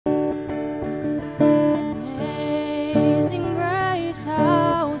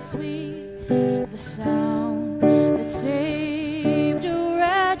sound that saved a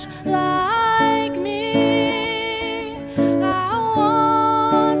wretch like me. I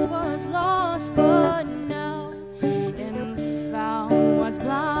once was lost, but now am found. Was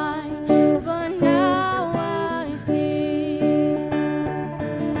blind, but now I see.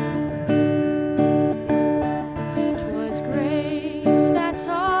 'Twas grace that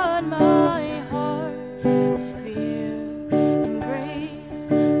taught my heart to fear, and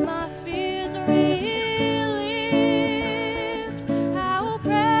grace my fears relieved. How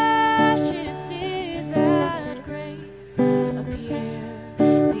precious did that grace appear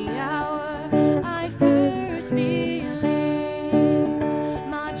the hour I first believed.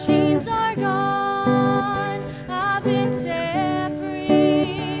 My chains are gone, I've been set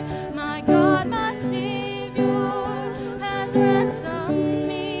free. My God, my Savior has ransomed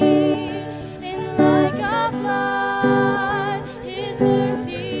me. And like a flood, His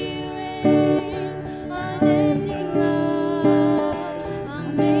mercy reigns. Unending love,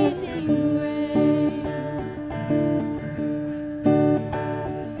 amazing grace.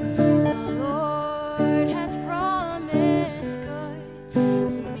 The Lord has promised good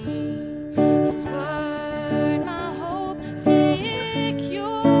to me. His word, my hope secures.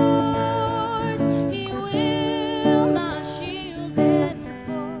 He will my shield and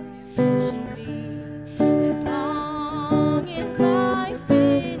portion be, as long as life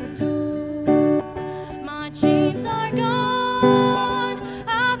endures. My chains are gone,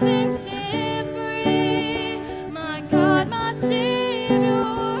 I've been set free. My God, my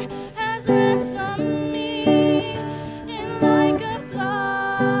Savior has ransomed me. And like a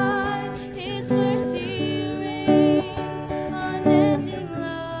flood, His mercy reigns. Unending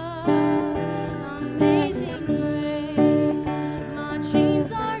love, amazing grace. My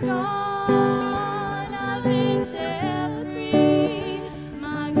chains are gone, I've been set free.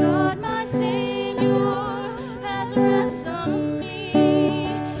 My God, my Savior has ransomed me.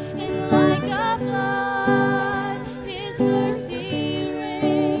 And like a flood, His mercy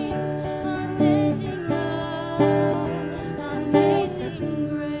reigns. Unending love, amazing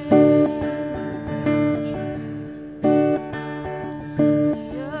grace.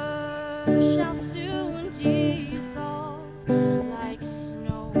 The earth shall soon dissolve like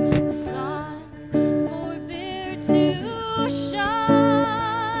snow. The sun forbear to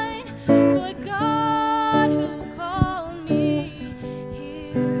shine. But God, who called me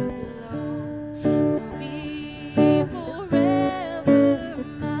here below, will be forever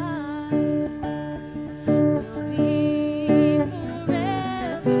mine. Will be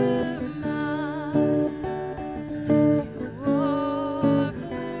forever mine. You are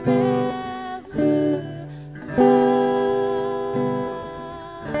forever mine.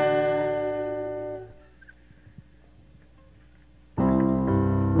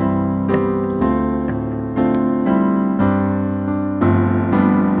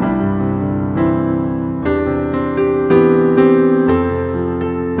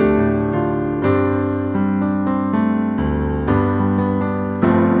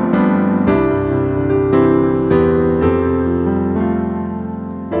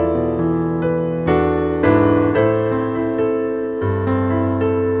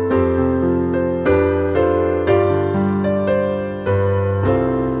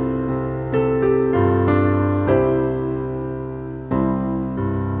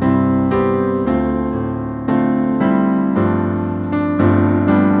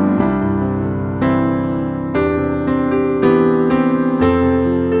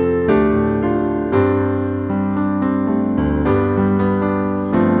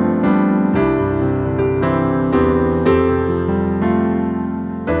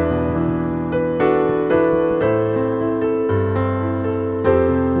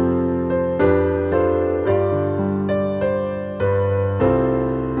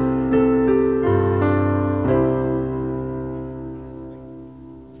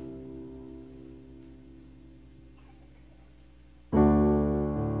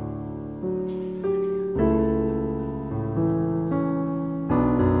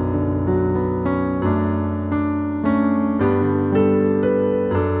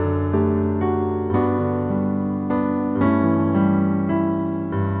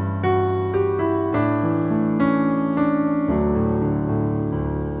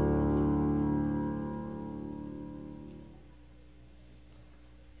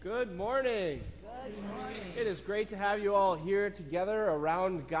 Good morning. It is great to have you all here together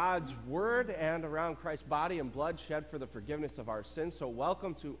around God's Word and around Christ's body and blood shed for the forgiveness of our sins. So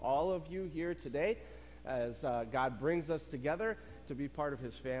welcome to all of you here today as God brings us together. to be part of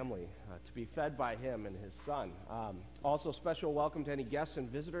his family, to be fed by him and his son. Also, special welcome to any guests and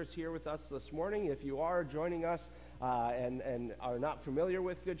visitors here with us this morning. If you are joining us and are not familiar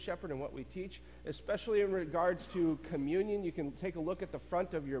with Good Shepherd and what we teach, especially in regards to communion, you can take a look at the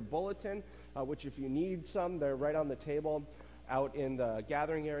front of your bulletin, which if you need some, they're right on the table out in the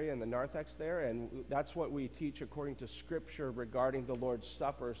gathering area in the narthex there, and that's what we teach according to Scripture regarding the Lord's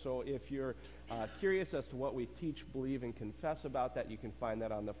Supper. So if you're curious as to what we teach, believe, and confess about that, you can find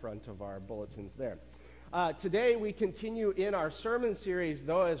that on the front of our bulletins there. Today we continue in our sermon series,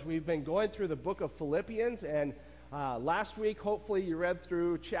 though, as we've been going through the book of Philippians, and last week, hopefully, you read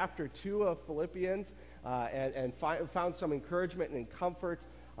through chapter 2 of Philippians and found some encouragement and comfort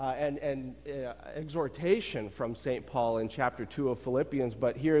and exhortation from St. Paul in chapter 2 of Philippians.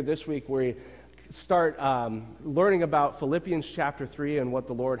 But here this week we start learning about Philippians chapter 3 and what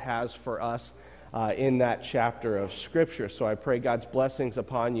the Lord has for us in that chapter of Scripture. So I pray God's blessings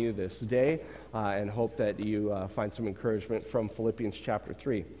upon you this day and hope that you find some encouragement from Philippians chapter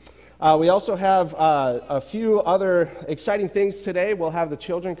 3. We also have a few other exciting things today. We'll have the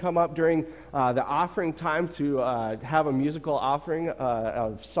children come up during the offering time to have a musical offering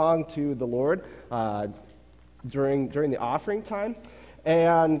of song to the Lord during the offering time.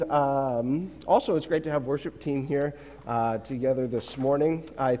 And also it's great to have worship team here together this morning.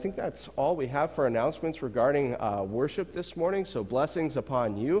 I think that's all we have for announcements regarding worship this morning. So blessings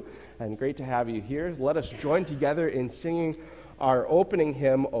upon you, and great to have you here. Let us join together in singing our opening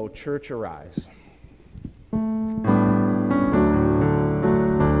hymn, O Church Arise. O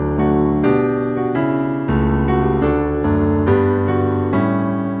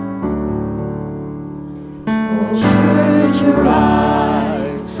church,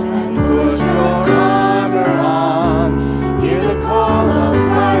 arise and put your armor on. Hear the call of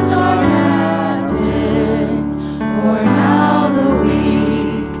Christ our captain. For now the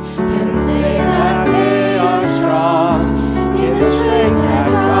weak can say that they are strong in the strength that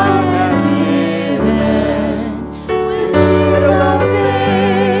God has given. With shoes of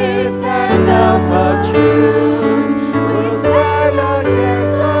faith and belt of truth, we stand against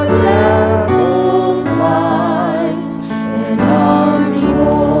the devil's lies. An army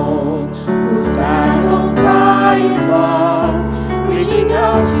bold, whose battle cry is love, reaching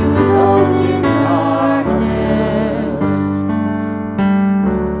out to those in darkness.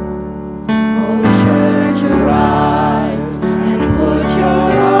 O church, arise and put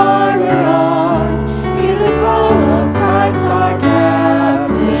your armor on. Hear the call of Christ our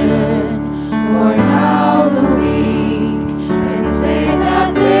captain. For now the weak can say that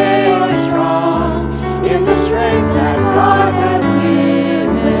they are strong in the strength that God has given.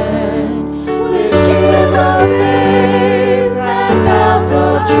 With shields of faith and belt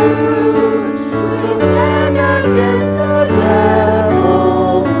of truth, we stand against the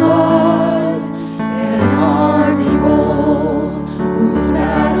devil's lies. An army bold, whose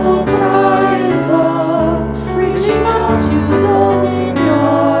battle cry is love, reaching out to those in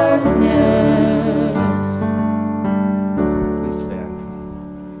darkness. Please stand.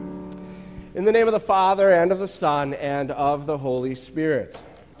 In the name of the Father, and of the Son, and of the Holy Spirit.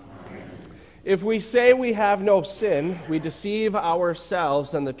 If we say we have no sin, we deceive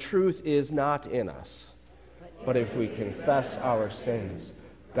ourselves, and the truth is not in us. But if we confess our sins,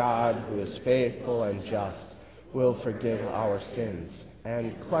 God, who is faithful and just, will forgive our sins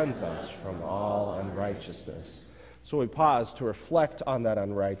and cleanse us from all unrighteousness. So we pause to reflect on that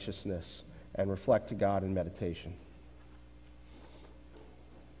unrighteousness and reflect to God in meditation.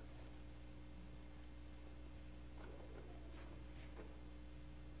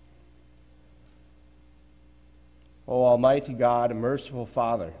 O Almighty God and merciful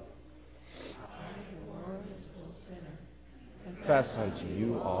Father, confess unto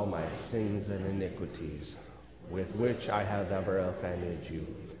you all my sins and iniquities, with which I have ever offended you,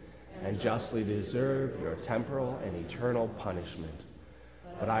 and justly deserve your temporal and eternal punishment.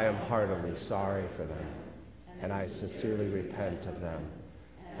 But I am heartily sorry for them, and I sincerely repent of them.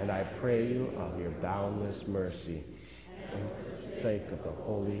 And I pray you of your boundless mercy, and for the sake of the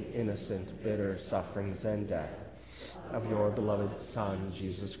holy, innocent, bitter sufferings and death of your beloved Son,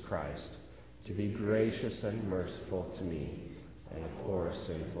 Jesus Christ, to be gracious and merciful to me, a poor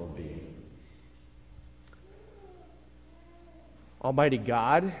sinful being. Almighty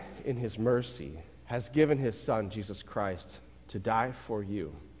God, in his mercy, has given his Son, Jesus Christ, to die for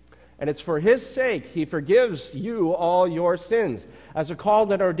you. And it's for his sake he forgives you all your sins. As a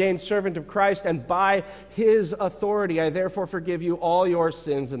called and ordained servant of Christ, and by his authority, I therefore forgive you all your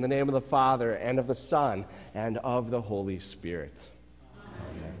sins in the name of the Father, and of the Son, and of the Holy Spirit.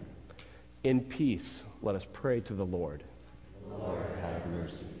 Amen. In peace, let us pray to the Lord. Lord, have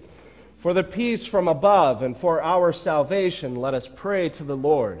mercy. For the peace from above and for our salvation, let us pray to the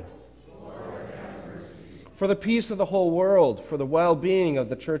Lord. Lord, have mercy. For the peace of the whole world, for the well-being of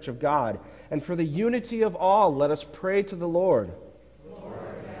the Church of God, and for the unity of all, let us pray to the Lord. Lord,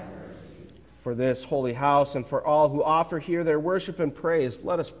 have mercy. For this holy house and for all who offer here their worship and praise,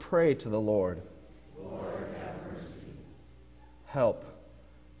 let us pray to the Lord. Lord, have mercy. Help,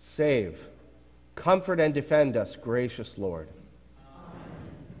 save, comfort, and defend us, gracious Lord. Amen.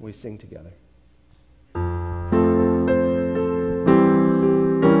 We sing together.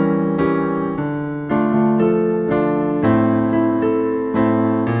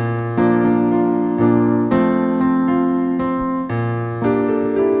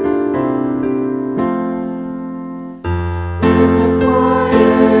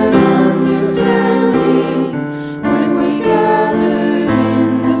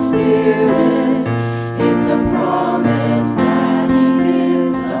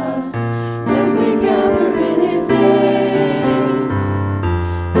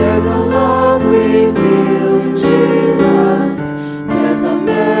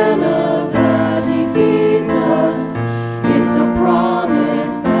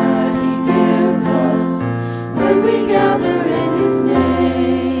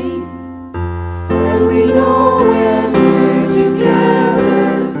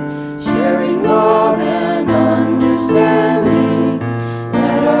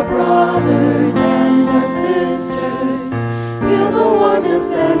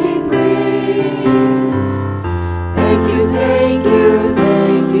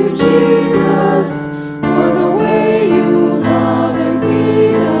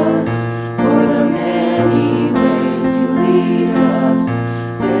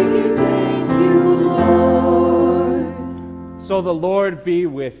 The Lord be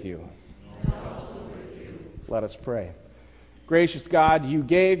with you. And also with you. Let us pray. Gracious God, you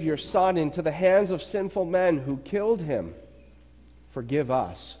gave your Son into the hands of sinful men who killed him. Forgive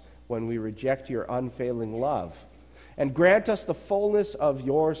us when we reject your unfailing love, and grant us the fullness of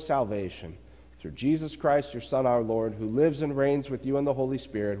your salvation. Through Jesus Christ, your Son, our Lord, who lives and reigns with you in the Holy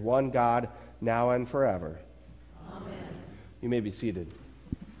Spirit, one God, now and forever. Amen. You may be seated.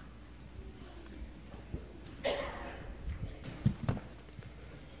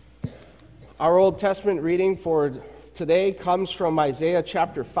 Our Old Testament reading for today comes from Isaiah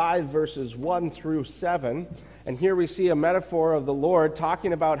chapter 5, verses 1 through 7. And here we see a metaphor of the Lord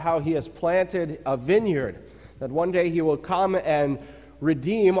talking about how he has planted a vineyard, that one day he will come and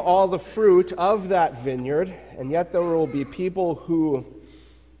redeem all the fruit of that vineyard, and yet there will be people who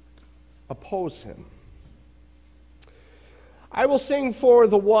oppose him. I will sing for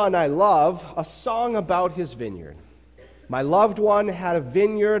the one I love a song about his vineyard. My loved one had a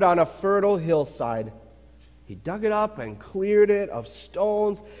vineyard on a fertile hillside. He dug it up and cleared it of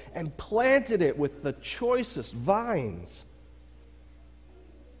stones and planted it with the choicest vines.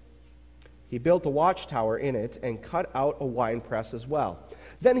 He built a watchtower in it and cut out a winepress as well.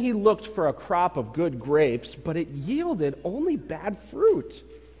 Then he looked for a crop of good grapes, but it yielded only bad fruit.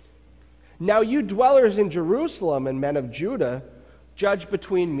 Now you dwellers in Jerusalem and men of Judah, judge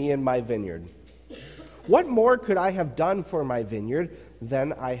between me and my vineyard. What more could I have done for my vineyard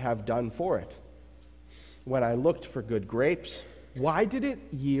than I have done for it? When I looked for good grapes, why did it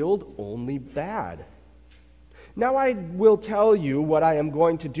yield only bad? Now I will tell you what I am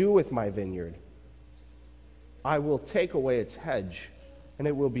going to do with my vineyard. I will take away its hedge, and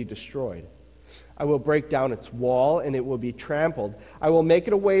it will be destroyed. I will break down its wall, and it will be trampled. I will make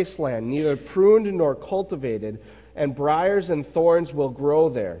it a wasteland, neither pruned nor cultivated, and briars and thorns will grow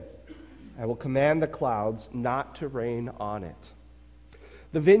there. I will command the clouds not to rain on it.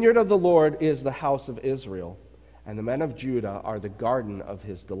 The vineyard of the Lord is the house of Israel, and the men of Judah are the garden of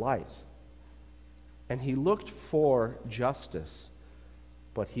his delight. And he looked for justice,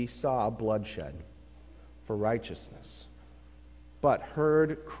 but he saw bloodshed, for righteousness, but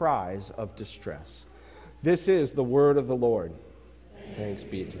heard cries of distress. This is the word of the Lord. Thanks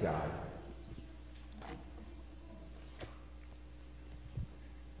be to God.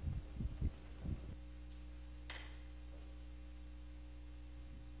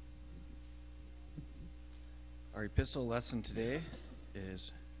 Our epistle lesson today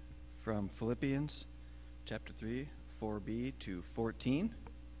is from Philippians chapter 3, 4b to 14.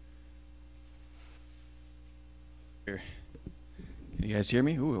 Here. Can you guys hear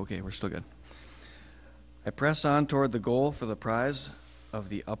me? Ooh, okay, we're still good. I press on toward the goal for the prize of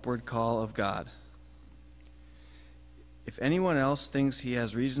the upward call of God. If anyone else thinks he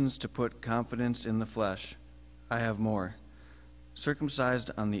has reasons to put confidence in the flesh, I have more.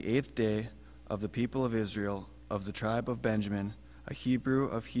 Circumcised on the 8th day of the people of Israel, of the tribe of Benjamin, a Hebrew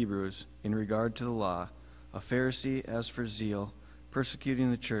of Hebrews, in regard to the law, a Pharisee as for zeal,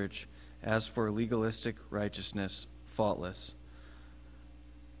 persecuting the church, as for legalistic righteousness, faultless.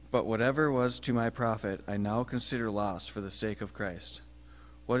 But whatever was to my profit, I now consider loss for the sake of Christ.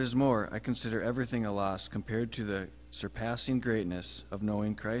 What is more, I consider everything a loss compared to the surpassing greatness of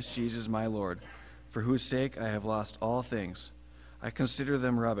knowing Christ Jesus my Lord, for whose sake I have lost all things. I consider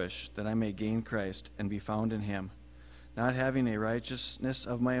them rubbish, that I may gain Christ and be found in him, not having a righteousness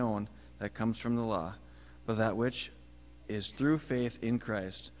of my own that comes from the law, but that which is through faith in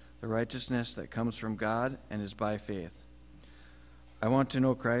Christ, the righteousness that comes from God and is by faith. I want to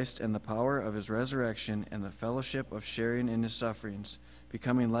know Christ and the power of his resurrection and the fellowship of sharing in his sufferings,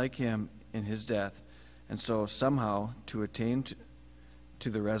 becoming like him in his death, and so somehow to attain to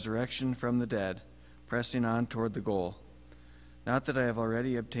the resurrection from the dead, pressing on toward the goal. Not that I have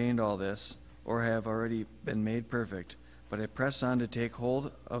already obtained all this, or have already been made perfect, but I press on to take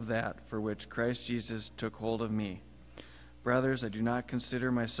hold of that for which Christ Jesus took hold of me. Brothers, I do not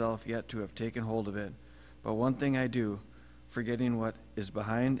consider myself yet to have taken hold of it, but one thing I do, forgetting what is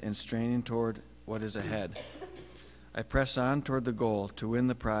behind and straining toward what is ahead. I press on toward the goal to win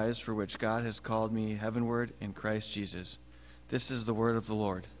the prize for which God has called me heavenward in Christ Jesus. This is the word of the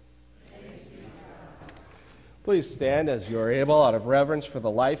Lord. Please stand as you are able out of reverence for the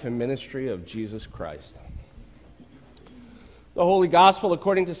life and ministry of Jesus Christ. The Holy Gospel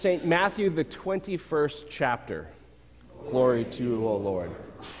according to St. Matthew, the 21st chapter. Glory to you, O Lord.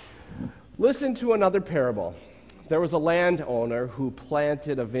 Listen to another parable. There was a landowner who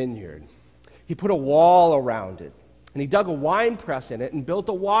planted a vineyard. He put a wall around it, and he dug a wine press in it and built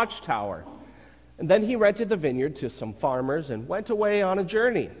a watchtower. And then he rented the vineyard to some farmers and went away on a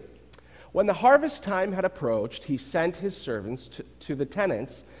journey. When the harvest time had approached, he sent his servants to the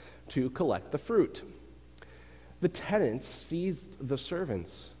tenants to collect the fruit. The tenants seized the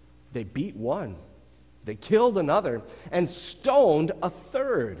servants. They beat one. They killed another and stoned a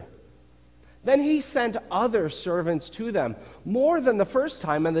third. Then he sent other servants to them, more than the first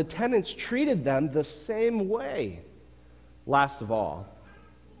time, and the tenants treated them the same way. Last of all,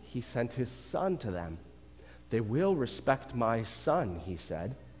 he sent his son to them. They will respect my son, he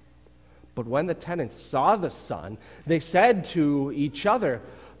said. But when the tenants saw the son, they said to each other,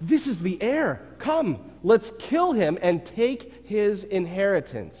 "This is the heir. Come, let's kill him and take his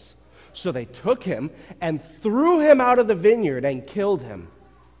inheritance." So they took him and threw him out of the vineyard and killed him.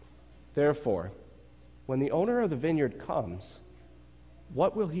 Therefore, when the owner of the vineyard comes,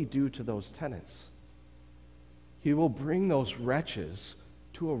 what will he do to those tenants? He will bring those wretches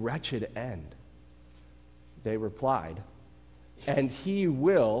to a wretched end. They replied, and he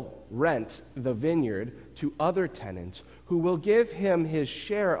will rent the vineyard to other tenants who will give him his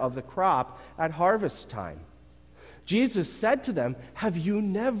share of the crop at harvest time. Jesus said to them, "Have you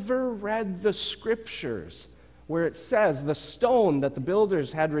never read the scriptures where it says, 'The stone that the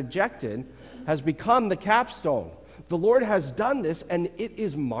builders had rejected has become the capstone'? The Lord has done this, and it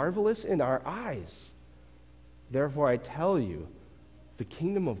is marvelous in our eyes. Therefore I tell you, the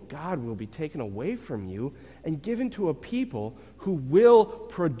kingdom of God will be taken away from you and given to a people who will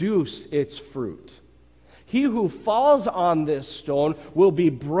produce its fruit. He who falls on this stone will be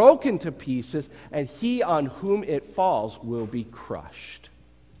broken to pieces, and he on whom it falls will be crushed."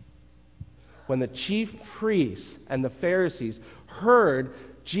 When the chief priests and the Pharisees heard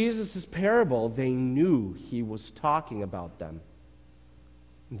Jesus' parable, they knew he was talking about them.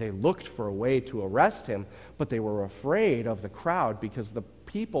 They looked for a way to arrest him, but they were afraid of the crowd because the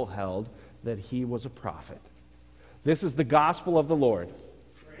people held that he was a prophet. This is the gospel of the Lord.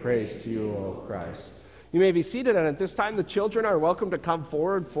 Praise to you, O Christ. You may be seated, and at this time the children are welcome to come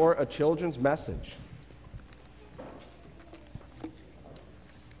forward for a children's message.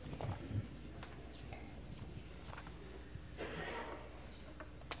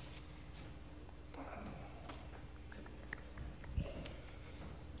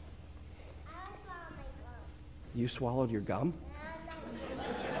 You swallowed your gum?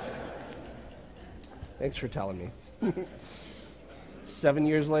 Thanks for telling me. 7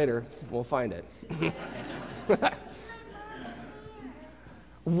 years later, we'll find it.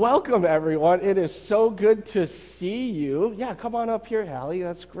 Welcome, everyone. It is so good to see you. Yeah, come on up here, Hallie.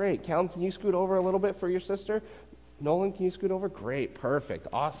 That's great. Callum, can you scoot over a little bit for your sister? Nolan, can you scoot over? Great, perfect,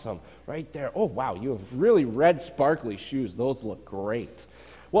 awesome. Right there. Oh, wow, you have really red, sparkly shoes. Those look great.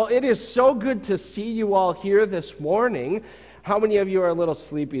 Well, it is so good to see you all here this morning. How many of you are a little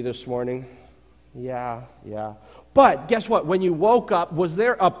sleepy this morning? Yeah. But guess what? When you woke up, was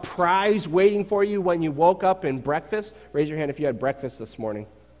there a prize waiting for you when you woke up in breakfast? Raise your hand if you had breakfast this morning.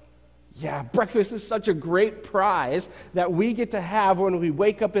 Yeah, breakfast is such a great prize that we get to have when we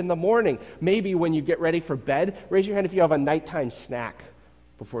wake up in the morning. Maybe when you get ready for bed, raise your hand if you have a nighttime snack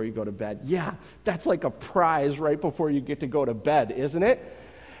before you go to bed. Yeah, that's like a prize right before you get to go to bed, isn't it?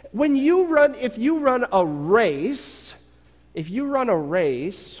 If you run a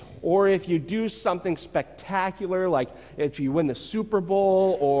race, or if you do something spectacular, like if you win the Super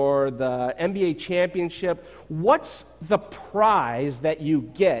Bowl or the NBA championship, what's the prize that you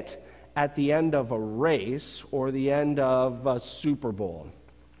get at the end of a race or the end of a Super Bowl?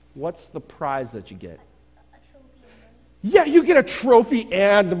 What's the prize that you get? Yeah, you get a trophy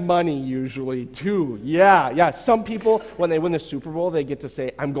and money usually too. Yeah. Some people, when they win the Super Bowl, they get to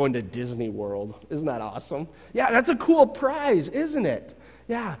say, I'm going to Disney World. Isn't that awesome? Yeah, that's a cool prize, isn't it?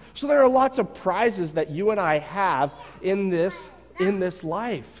 Yeah. So there are lots of prizes that you and I have in this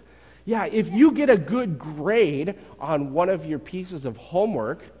life. Yeah, if you get a good grade on one of your pieces of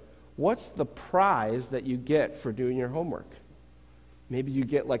homework, what's the prize that you get for doing your homework? Maybe you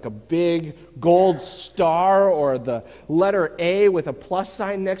get like a big gold star or the letter A with a plus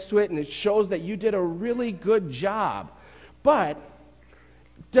sign next to it, and it shows that you did a really good job. But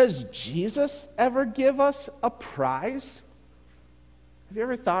does Jesus ever give us a prize? Have you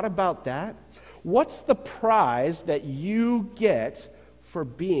ever thought about that? What's the prize that you get for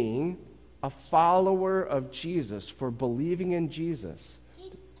being a follower of Jesus, for believing in Jesus?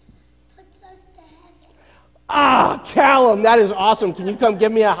 Ah, Callum, that is awesome. Can you come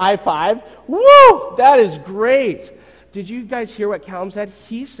give me a high five? Woo! That is great. Did you guys hear what Callum said?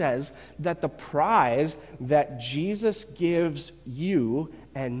 He says that the prize that Jesus gives you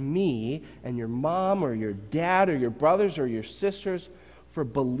and me and your mom or your dad or your brothers or your sisters for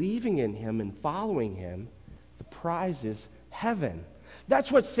believing in him and following him, the prize is heaven.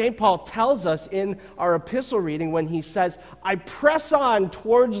 That's what St. Paul tells us in our epistle reading when he says, I press on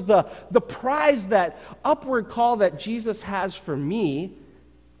towards the prize, that upward call that Jesus has for me,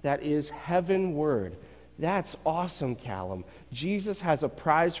 that is heavenward. That's awesome, Callum. Jesus has a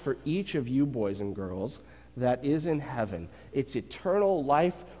prize for each of you boys and girls that is in heaven. It's eternal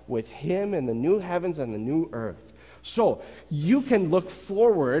life with him in the new heavens and the new earth. So you can look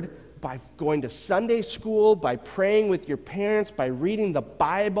forward by going to Sunday school, by praying with your parents, by reading the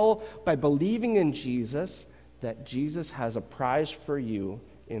Bible, by believing in Jesus, that Jesus has a prize for you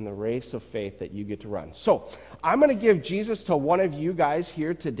in the race of faith that you get to run. So I'm going to give Jesus to one of you guys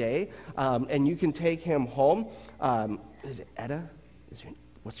here today, and you can take him home. Is it Etta?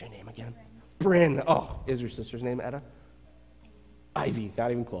 What's your name again? Bryn. Oh, is your sister's name Etta? Ivy,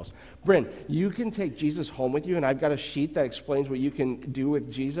 not even close. Bryn, you can take Jesus home with you, and I've got a sheet that explains what you can do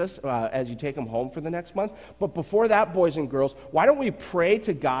with Jesus as you take him home for the next month. But before that, boys and girls, why don't we pray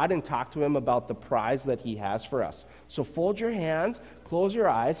to God and talk to him about the prize that he has for us? So fold your hands, close your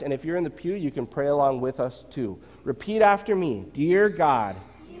eyes, and if you're in the pew, you can pray along with us too. Repeat after me. Dear God,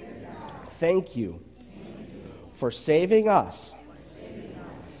 thank you for saving us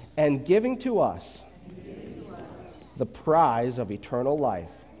and giving to us the prize of eternal life.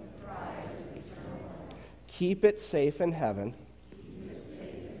 Keep it safe in heaven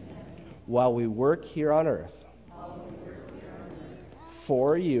while we work here on earth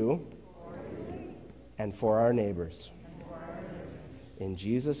for you and for our neighbors. In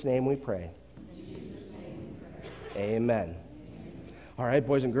Jesus' name we pray. Amen. All right,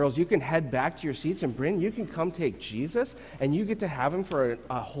 boys and girls, you can head back to your seats, and Bryn, you can come take Jesus, and you get to have him for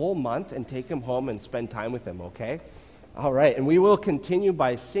a whole month and take him home and spend time with him, okay? All right, and we will continue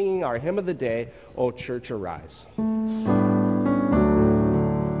by singing our hymn of the day, O Church Arise.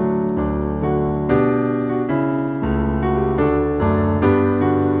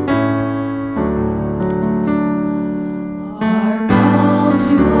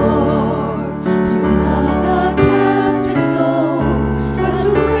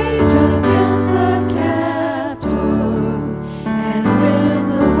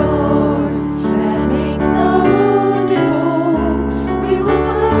 We will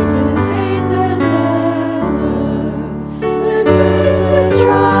find it faith and valor.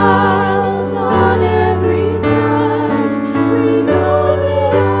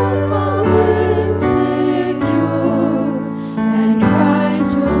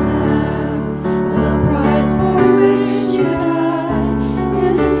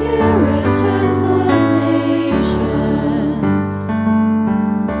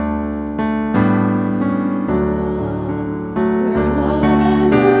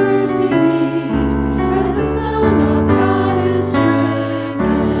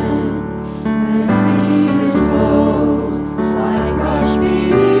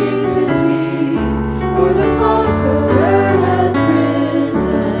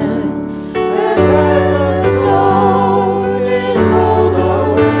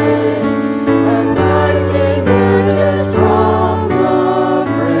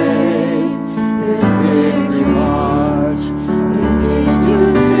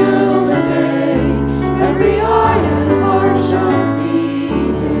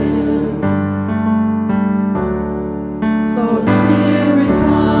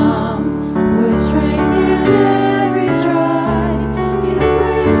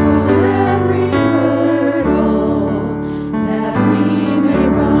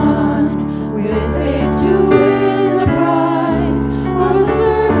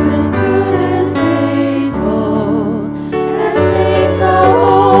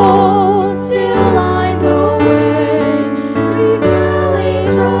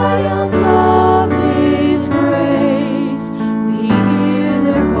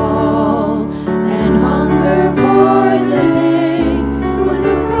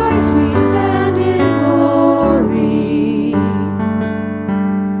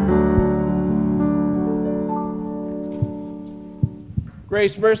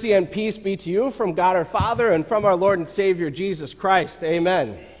 Grace, mercy, and peace be to you from God our Father and from our Lord and Savior Jesus Christ.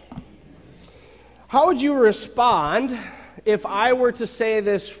 Amen. How would you respond if I were to say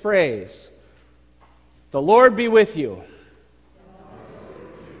this phrase? The Lord be with you.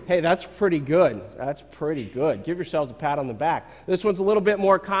 Hey, that's pretty good. That's pretty good. Give yourselves a pat on the back. This one's a little bit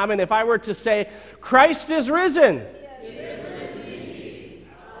more common. If I were to say, Christ is risen.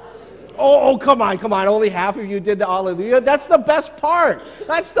 Oh, come on. Only half of you did the hallelujah. That's the best part.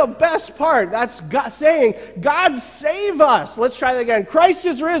 That's God saying, God save us. Let's try that again. Christ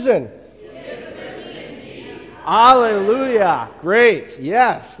is risen. Hallelujah. Great.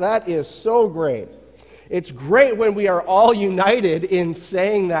 Yes, that is so great. It's great when we are all united in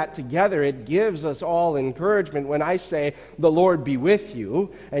saying that together. It gives us all encouragement. When I say, the Lord be with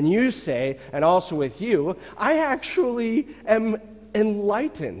you, and you say, and also with you, I actually am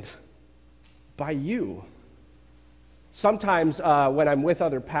enlightened by you. Sometimes when I'm with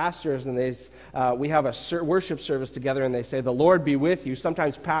other pastors and we have a worship service together and they say, the Lord be with you,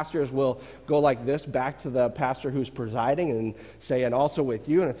 sometimes pastors will go like this back to the pastor who's presiding and say, and also with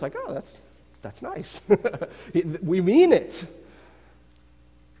you, and it's like, oh, that's nice. We mean it.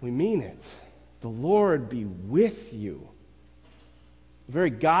 We mean it. The Lord be with you. The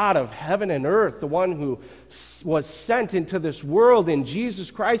very God of heaven and earth, the one who was sent into this world in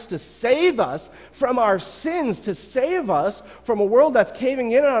Jesus Christ to save us from our sins, to save us from a world that's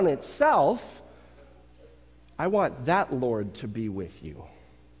caving in on itself. I want that Lord to be with you.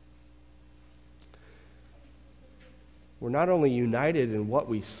 We're not only united in what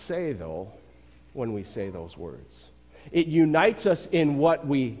we say, though, when we say those words. It unites us in what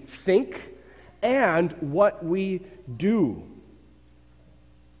we think and what we do.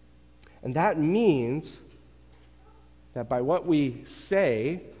 And that means that by what we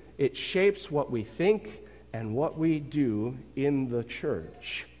say, it shapes what we think and what we do in the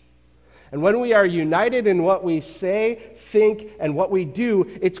church. And when we are united in what we say, think, and what we do,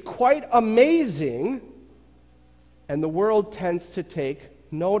 it's quite amazing, and the world tends to take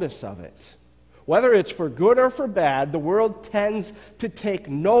notice of it. Whether it's for good or for bad, the world tends to take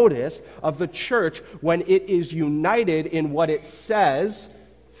notice of the church when it is united in what it says,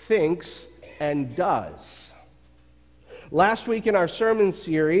 thinks, and does. Last week in our sermon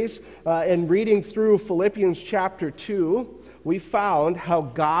series, in reading through Philippians chapter 2, we found how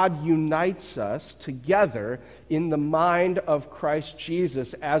God unites us together in the mind of Christ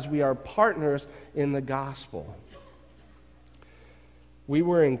Jesus as we are partners in the gospel. We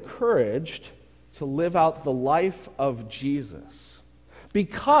were encouraged to live out the life of Jesus,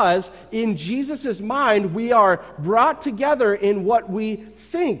 because in Jesus' mind we are brought together in what we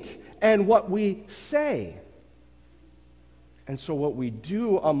think and what we say. And so what we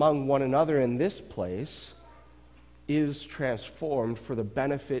do among one another in this place is transformed for the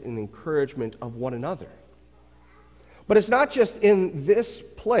benefit and encouragement of one another. But it's not just in this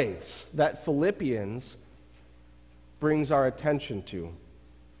place that Philippians brings our attention to.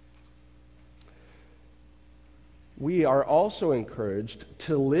 We are also encouraged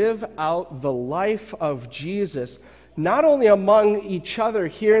to live out the life of Jesus, not only among each other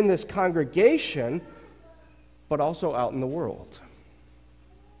here in this congregation, but also out in the world.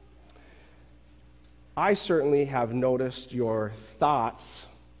 I certainly have noticed your thoughts,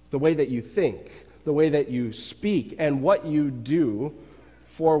 the way that you think, the way that you speak, and what you do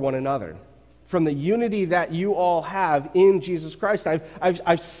for one another. From the unity that you all have in Jesus Christ,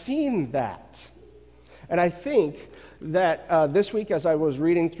 I've seen that. And I think that this week as I was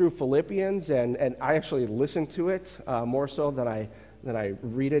reading through Philippians, and I actually listened to it more so than I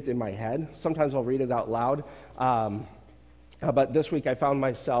read it in my head. Sometimes I'll read it out loud. But this week I found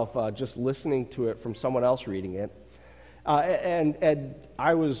myself just listening to it from someone else reading it. And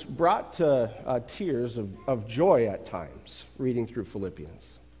I was brought to tears of joy at times reading through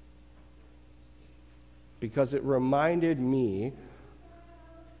Philippians. Because it reminded me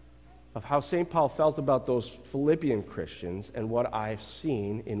of how St. Paul felt about those Philippian Christians and what I've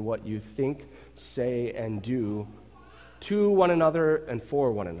seen in what you think, say, and do to one another and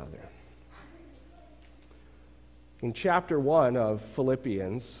for one another. In chapter 1 of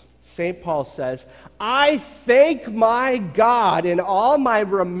Philippians, St. Paul says, I thank my God in all my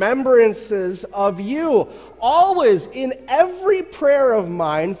remembrances of you, always in every prayer of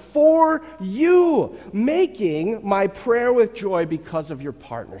mine for you, making my prayer with joy because of your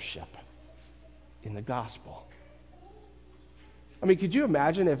partnership in the gospel. I mean, could you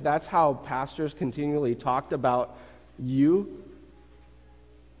imagine if that's how pastors continually talked about you,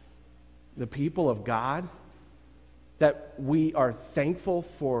 the people of God, that we are thankful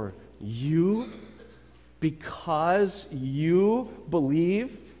for you because you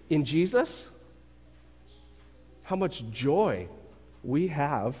believe in Jesus? How much joy we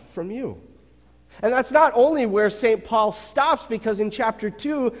have from you. And that's not only where St. Paul stops, because in chapter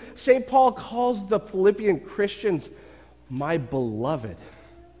 2, St. Paul calls the Philippian Christians my beloved.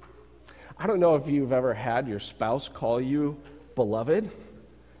 I don't know if you've ever had your spouse call you beloved,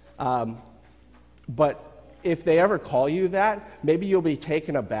 but if they ever call you that, maybe you'll be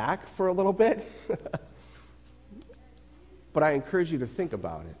taken aback for a little bit. But I encourage you to think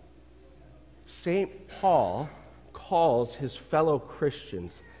about it. St. Paul calls his fellow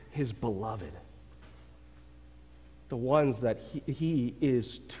Christians his beloved, the ones that he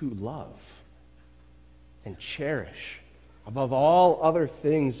is to love and cherish above all other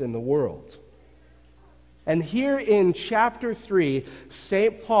things in the world. And here in chapter 3,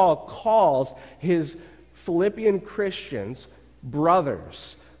 St. Paul calls his Philippian Christians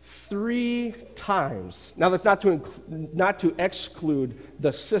brothers 3 times. Now, that's not to exclude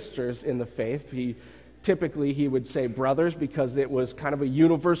the sisters in the faith. Typically, he would say brothers because it was kind of a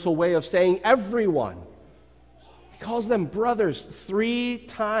universal way of saying everyone. He calls them brothers 3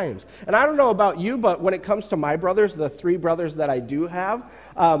 times. And I don't know about you, but when it comes to my brothers, the 3 brothers that I do have,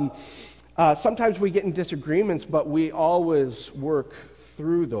 sometimes we get in disagreements, but we always work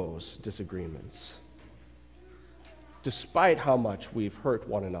through those disagreements, despite how much we've hurt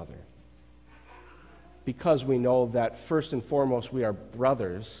one another, because we know that first and foremost we are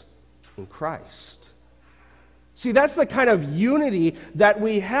brothers in Christ. See, that's the kind of unity that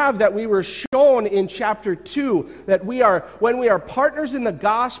we have, that we were shown in chapter 2, that when we are partners in the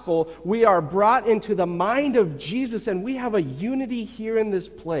gospel, we are brought into the mind of Jesus, and we have a unity here in this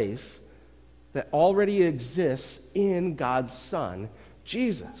place that already exists in God's Son,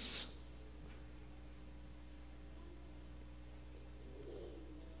 Jesus.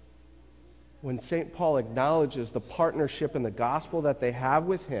 When St. Paul acknowledges the partnership in the gospel that they have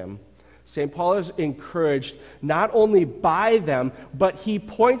with him, St. Paul is encouraged not only by them, but he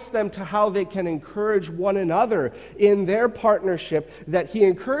points them to how they can encourage one another in their partnership, that he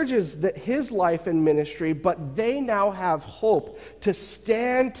encourages his life and ministry, but they now have hope to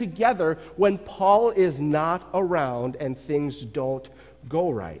stand together when Paul is not around and things don't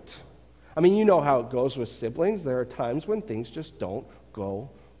go right. I mean, you know how it goes with siblings. There are times when things just don't go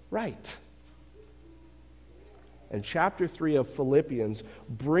right. And chapter 3 of Philippians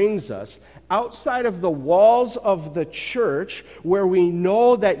brings us outside of the walls of the church, where we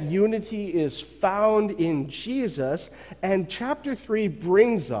know that unity is found in Jesus. And chapter 3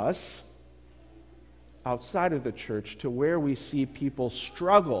 brings us outside of the church to where we see people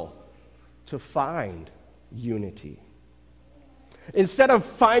struggle to find unity. Instead of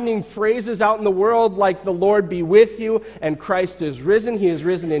finding phrases out in the world like "the Lord be with you" and "Christ is risen, he is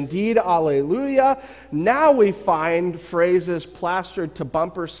risen indeed, alleluia," now we find phrases plastered to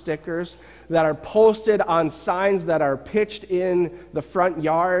bumper stickers that are posted on signs that are pitched in the front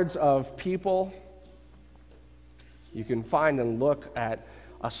yards of people. You can find and look at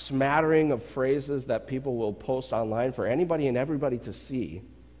a smattering of phrases that people will post online for anybody and everybody to see.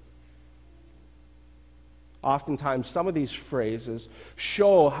 Oftentimes, some of these phrases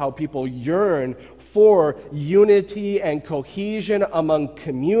show how people yearn for unity and cohesion among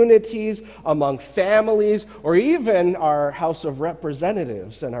communities, among families, or even our House of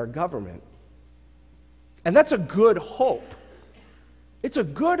Representatives and our government. And that's a good hope. It's a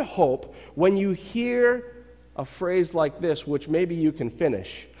good hope when you hear a phrase like this, which maybe you can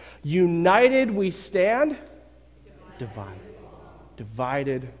finish. United we stand,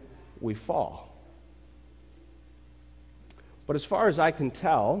 divided we fall. But as far as I can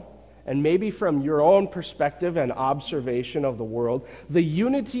tell, and maybe from your own perspective and observation of the world, the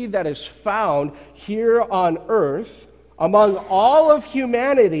unity that is found here on earth among all of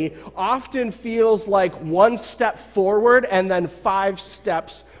humanity often feels like one step forward and then 5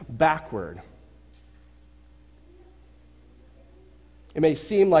 steps backward. It may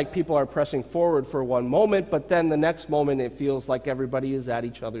seem like people are pressing forward for one moment, but then the next moment it feels like everybody is at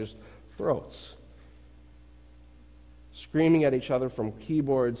each other's throats, screaming at each other from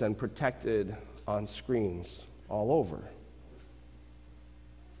keyboards and protected on screens all over.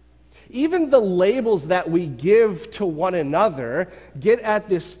 Even the labels that we give to one another get at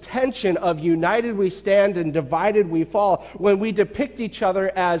this tension of united we stand and divided we fall when we depict each other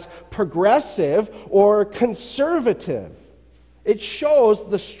as progressive or conservative. It shows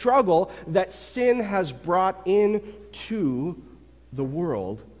the struggle that sin has brought into the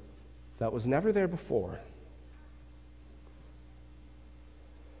world that was never there before.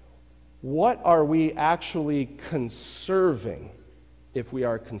 What are we actually conserving if we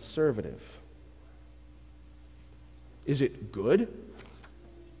are conservative? Is it good?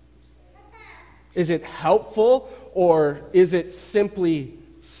 Is it helpful, or is it simply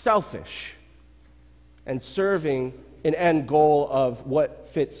selfish and serving an end goal of what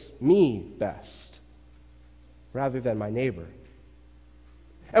fits me best rather than my neighbor?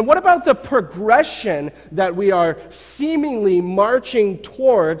 And what about the progression that we are seemingly marching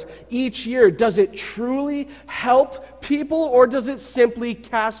towards each year? Does it truly help people, or does it simply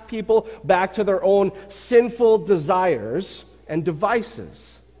cast people back to their own sinful desires and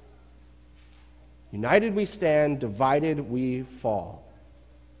devices? United we stand, divided we fall.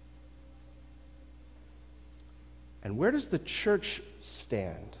 And where does the church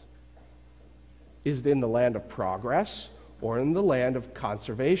stand? Is it in the land of progress or in the land of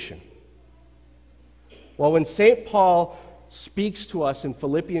conservation? Well, when St. Paul speaks to us in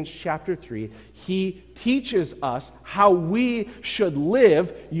Philippians chapter 3, he teaches us how we should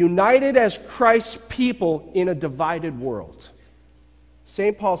live united as Christ's people in a divided world.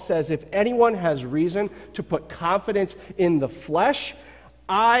 St. Paul says, if anyone has reason to put confidence in the flesh,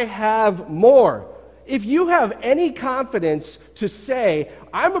 I have more. If you have any confidence to say,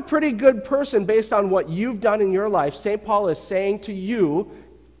 I'm a pretty good person based on what you've done in your life, St. Paul is saying to you,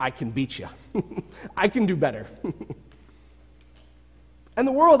 I can beat you. I can do better. And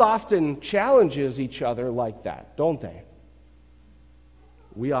the world often challenges each other like that, don't they?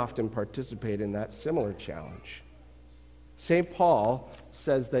 We often participate in that similar challenge. St. Paul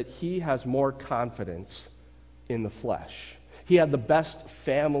says that he has more confidence in the flesh. He had the best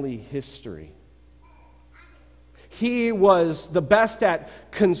family history. He was the best at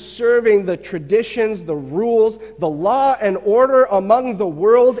conserving the traditions, the rules, the law and order among the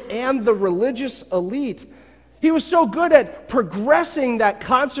world and the religious elite. He was so good at progressing that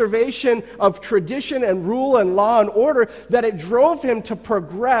conservation of tradition and rule and law and order that it drove him to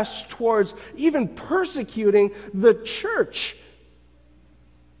progress towards even persecuting the church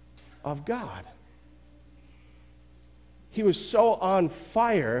of God. He was so on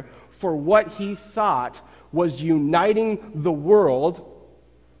fire for what he thought was uniting the world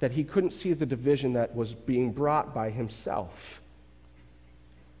that he couldn't see the division that was being brought by himself.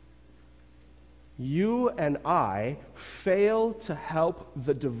 You and I fail to help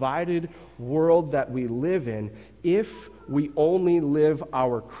the divided world that we live in if we only live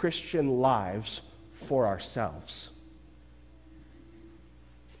our Christian lives for ourselves.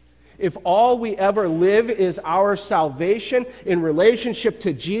 If all we ever live is our salvation in relationship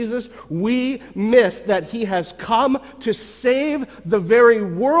to Jesus, we miss that he has come to save the very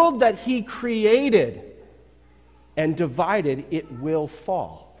world that he created, and divided it will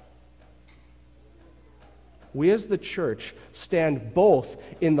fall. We as the church stand both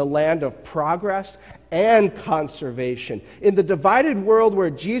in the land of progress and conservation. In the divided world where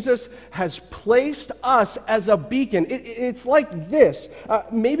Jesus has placed us as a beacon, it's like this.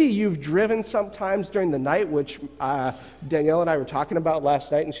 Maybe you've driven sometimes during the night, which Danielle and I were talking about last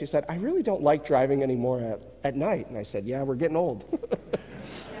night, and she said, I really don't like driving anymore at night. And I said, yeah, we're getting old.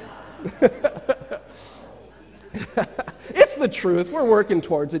 It's the truth. We're working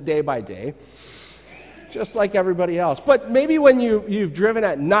towards it day by day, just like everybody else. But maybe when you've driven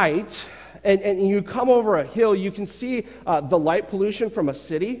at night and you come over a hill, you can see the light pollution from a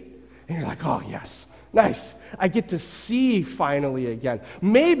city, and you're like, oh, yes, nice. I get to see finally again.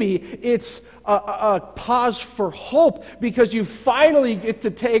 Maybe it's a pause for hope because you finally get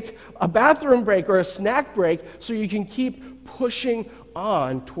to take a bathroom break or a snack break so you can keep pushing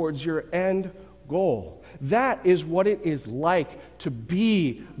on towards your end goal. That is what it is like to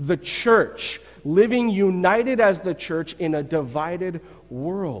be the church, living united as the church in a divided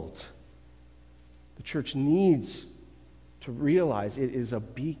world. The church needs to realize it is a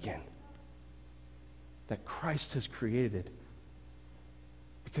beacon that Christ has created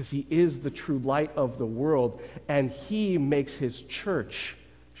because he is the true light of the world, and he makes his church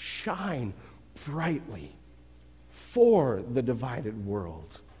shine brightly for the divided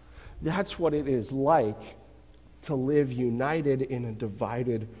world. That's what it is like to live united in a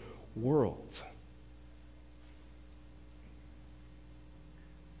divided world.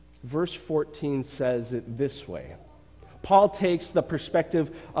 Verse 14 says it this way. Paul takes the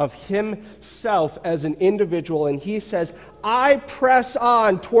perspective of himself as an individual, and he says, I press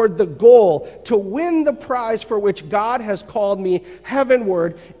on toward the goal to win the prize for which God has called me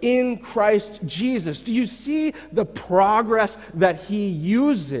heavenward in Christ Jesus. Do you see the progress that he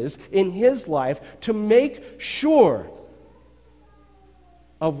uses in his life to make sure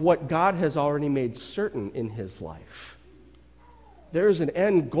of what God has already made certain in his life? There is an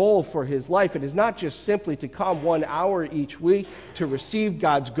end goal for his life. It is not just simply to come 1 hour each week to receive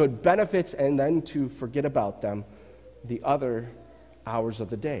God's good benefits and then to forget about them the other hours of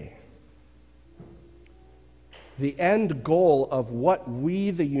the day. The end goal of what we,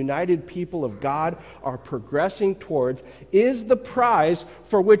 the united people of God, are progressing towards is the prize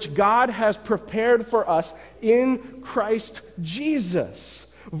for which God has prepared for us in Christ Jesus.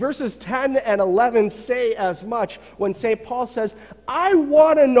 Verses 10 and 11 say as much when St. Paul says, I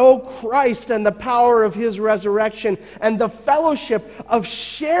want to know Christ and the power of his resurrection and the fellowship of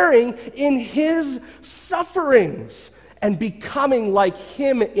sharing in his sufferings and becoming like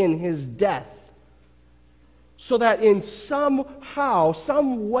him in his death, so that in some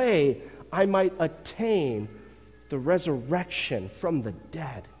way, I might attain the resurrection from the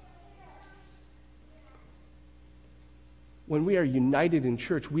dead. When we are united in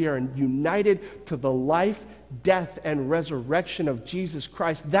church, we are united to the life, death, and resurrection of Jesus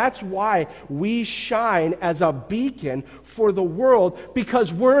Christ. That's why we shine as a beacon for the world,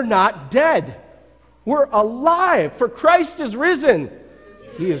 because we're not dead. We're alive, for Christ is risen.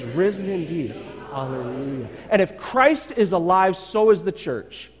 He is risen indeed. Hallelujah. And if Christ is alive, so is the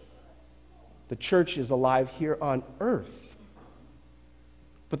church. The church is alive here on earth.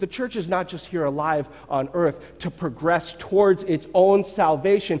 But the church is not just here alive on earth to progress towards its own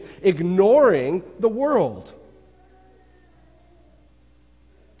salvation, ignoring the world.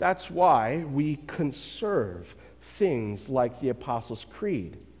 That's why we conserve things like the Apostles'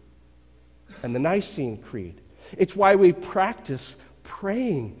 Creed and the Nicene Creed. It's why we practice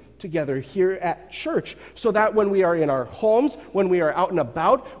praying together here at church, so that when we are in our homes, when we are out and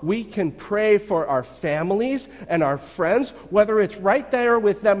about, we can pray for our families and our friends, whether it's right there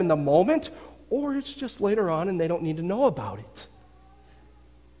with them in the moment, or it's just later on and they don't need to know about it.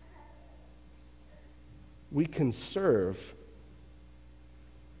 We can serve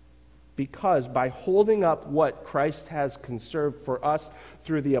because by holding up what Christ has conserved for us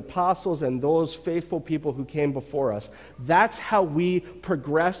through the apostles and those faithful people who came before us, that's how we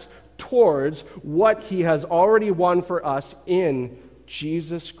progress towards what he has already won for us in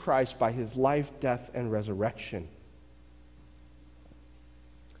Jesus Christ by his life, death, and resurrection.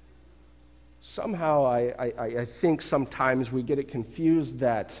 Somehow I think sometimes we get it confused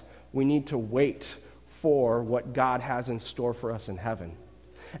that we need to wait for what God has in store for us in heaven.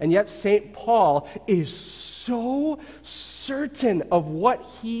 And yet St. Paul is so certain of what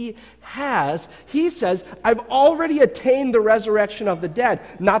he has. He says, I've already attained the resurrection of the dead.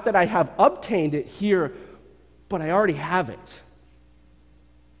 Not that I have obtained it here, but I already have it.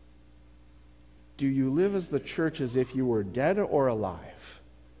 Do you live as the church as if you were dead or alive?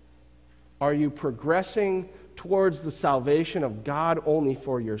 Are you progressing towards the salvation of God only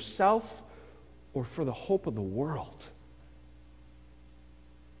for yourself or for the hope of the world?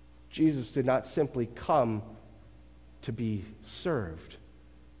 Jesus did not simply come to be served,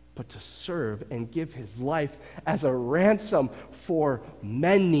 but to serve and give his life as a ransom for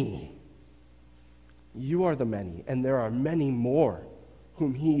many. You are the many, and there are many more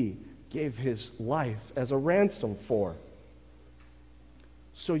whom he gave his life as a ransom for.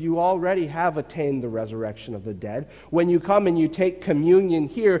 So you already have attained the resurrection of the dead. When you come and you take communion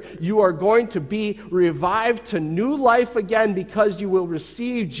here, you are going to be revived to new life again, because you will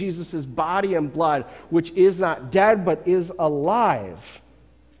receive Jesus' body and blood, which is not dead but is alive.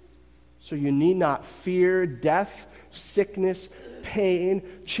 So you need not fear death, sickness, pain,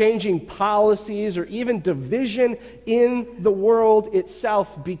 changing policies, or even division in the world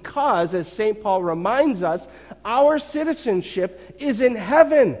itself, because, as St. Paul reminds us, our citizenship is in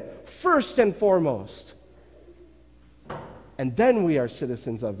heaven, first and foremost. And then we are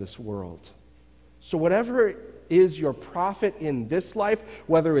citizens of this world. So whatever is your profit in this life,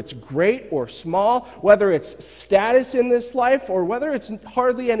 whether it's great or small, whether it's status in this life, or whether it's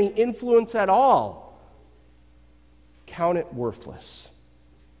hardly any influence at all, count it worthless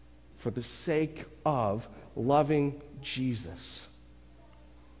for the sake of loving Jesus.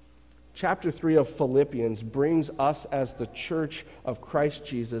 Chapter 3 of Philippians brings us as the church of Christ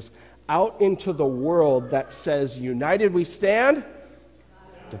Jesus out into the world that says, united we stand,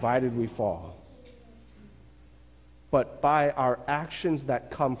 divided we fall. But by our actions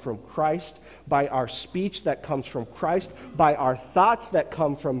that come from Christ, by our speech that comes from Christ, by our thoughts that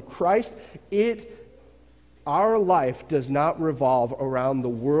come from Christ, our life does not revolve around the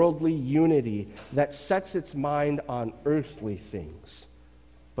worldly unity that sets its mind on earthly things.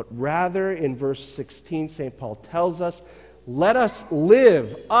 But rather, in verse 16, St. Paul tells us, let us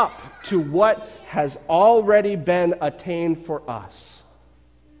live up to what has already been attained for us.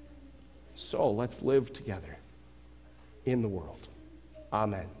 So let's live together in the world.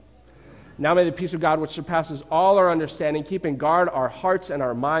 Amen. Now may the peace of God, which surpasses all our understanding, keep in guard our hearts and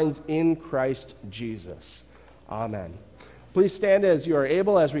our minds in Christ Jesus. Amen. Please stand as you are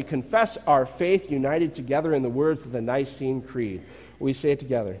able as we confess our faith united together in the words of the Nicene Creed. We say it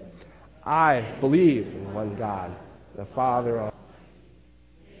together. I believe in one God, the Father,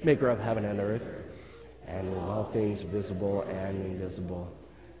 maker of heaven and earth, and in all things visible and invisible,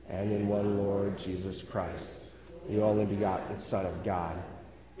 and in one Lord Jesus Christ, the only begotten Son of God,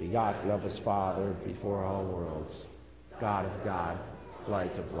 begotten of his Father before all worlds, God of God,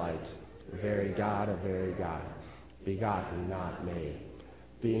 light of light, very God of very God, begotten, not made,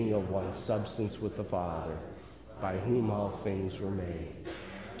 being of one substance with the Father, by whom all things were made,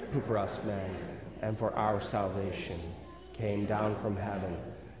 who for us men and for our salvation came down from heaven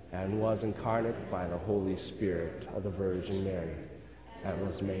and was incarnate by the Holy Spirit of the Virgin Mary, and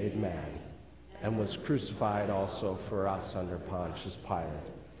was made man, and was crucified also for us under Pontius Pilate.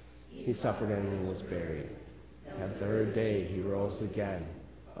 He suffered and was buried. And the third day he rose again,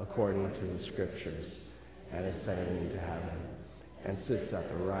 according to the Scriptures, and ascended into heaven, and sits at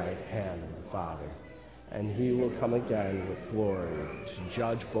the right hand of the Father. And he will come again with glory to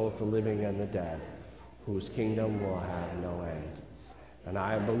judge both the living and the dead, whose kingdom will have no end. And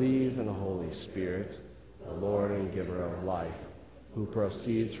I believe in the Holy Spirit, the Lord and giver of life, who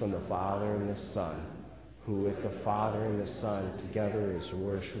proceeds from the Father and the Son, who with the Father and the Son together is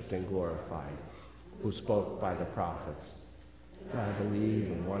worshipped and glorified, who spoke by the prophets. I believe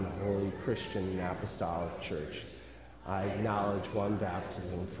in one holy Christian and apostolic church. I acknowledge one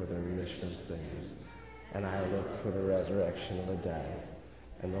baptism for the remission of sins, and I look for the resurrection of the dead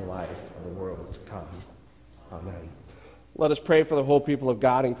and the life of the world to come. Amen. Let us pray for the whole people of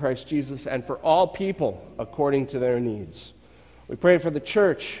God in Christ Jesus and for all people according to their needs. We pray for the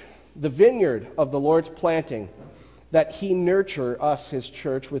church, the vineyard of the Lord's planting, that he nurture us, his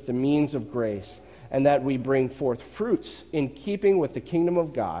church, with the means of grace, and that we bring forth fruits in keeping with the kingdom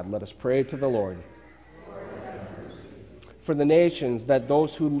of God. Let us pray to the Lord. For the nations, that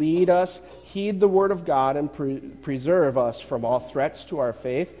those who lead us heed the word of God and preserve us from all threats to our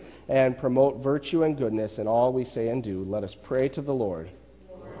faith and promote virtue and goodness in all we say and do. Let us pray to the Lord.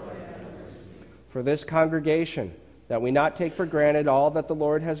 For this congregation, that we not take for granted all that the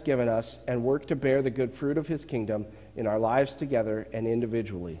Lord has given us and work to bear the good fruit of his kingdom in our lives together and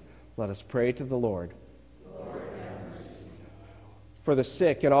individually. Let us pray to the Lord. For the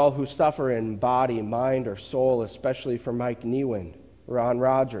sick and all who suffer in body, mind, or soul, especially for Mike Newin, Ron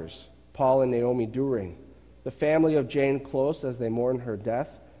Rogers, Paul and Naomi During, the family of Jane Close as they mourn her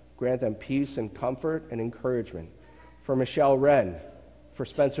death, grant them peace and comfort and encouragement. For Michelle Wren, for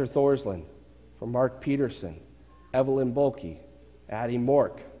Spencer Thorsland, for Mark Peterson, Evelyn Bulkey, Addie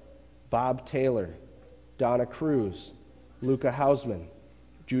Mork, Bob Taylor, Donna Cruz, Luca Hausman,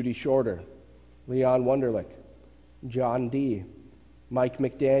 Judy Shorter, Leon Wunderlich, John D., Mike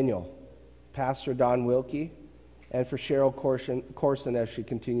McDaniel, Pastor Don Wilkie, and for Cheryl Corson as she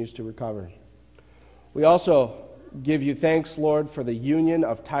continues to recover. We also give you thanks, Lord, for the union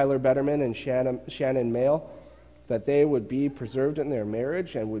of Tyler Betterman and Shannon Mail, that they would be preserved in their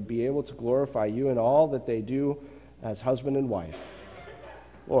marriage and would be able to glorify you in all that they do as husband and wife.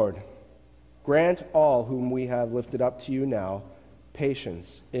 Lord, grant all whom we have lifted up to you now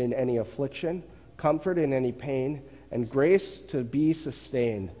patience in any affliction, comfort in any pain, and grace to be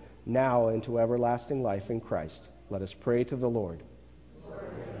sustained now into everlasting life in Christ. Let us pray to the Lord.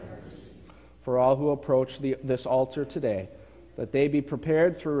 For all who approach this altar today, that they be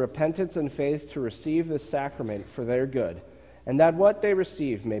prepared through repentance and faith to receive this sacrament for their good, and that what they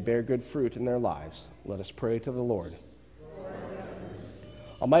receive may bear good fruit in their lives. Let us pray to the Lord.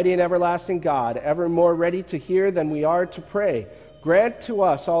 Almighty and everlasting God, ever more ready to hear than we are to pray, grant to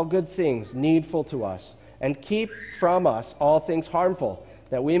us all good things needful to us, and keep from us all things harmful,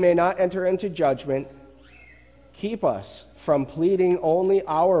 that we may not enter into judgment. Keep us from pleading only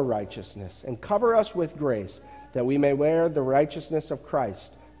our righteousness, and cover us with grace, that we may wear the righteousness of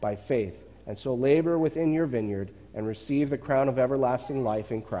Christ by faith, and so labor within your vineyard and receive the crown of everlasting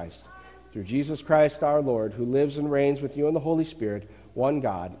life in Christ. Through Jesus Christ our Lord, who lives and reigns with you in the Holy Spirit, one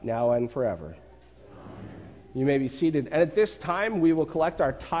God, now and forever. You may be seated. And at this time, we will collect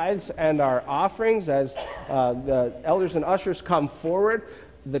our tithes and our offerings as the elders and ushers come forward.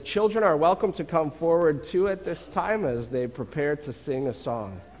 The children are welcome to come forward too at this time as they prepare to sing a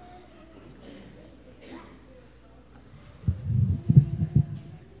song.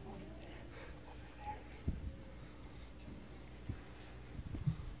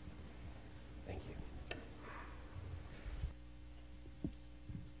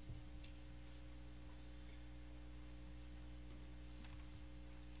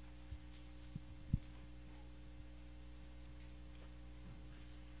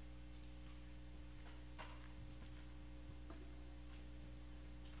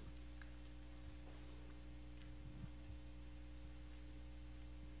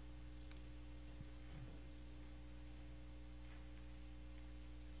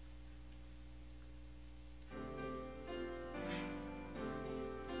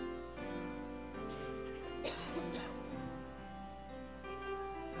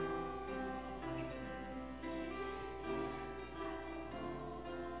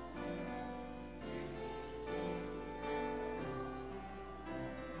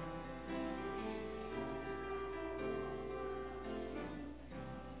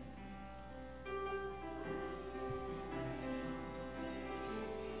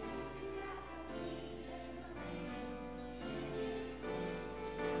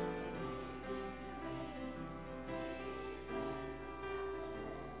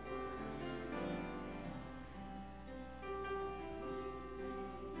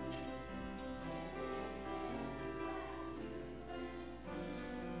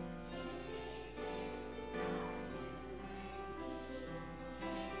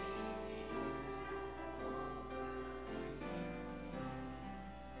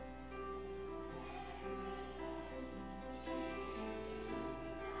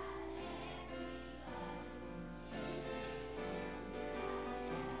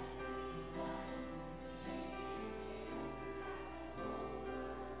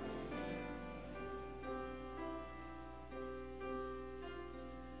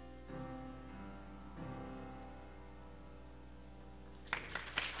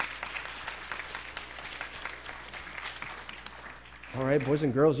 All right, boys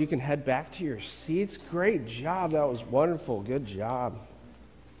and girls, you can head back to your seats. Great job. That was wonderful. Good job.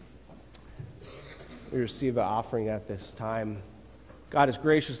 We receive the offering at this time. God has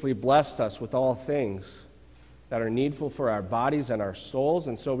graciously blessed us with all things that are needful for our bodies and our souls,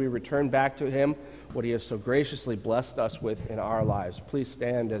 and so we return back to him what he has so graciously blessed us with in our lives. Please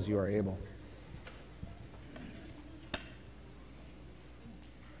stand as you are able.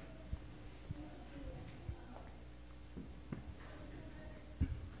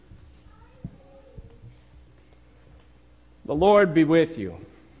 The Lord be with you.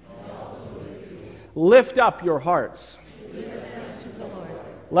 Lift up your hearts.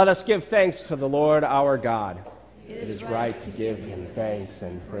 Let us give thanks to the Lord our God. It is right to give him thanks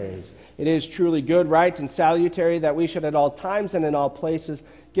and praise. It is truly good, right, and salutary that we should at all times and in all places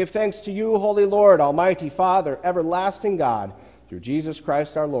give thanks to you, Holy Lord, Almighty Father, everlasting God, through Jesus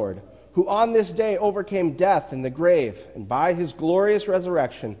Christ our Lord, who on this day overcame death and the grave, and by his glorious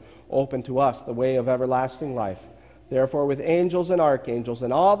resurrection opened to us the way of everlasting life. Therefore, with angels and archangels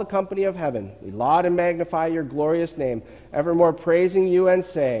and all the company of heaven, we laud and magnify your glorious name, evermore praising you and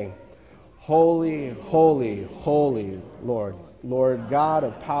saying, Holy, holy, holy, Lord, Lord God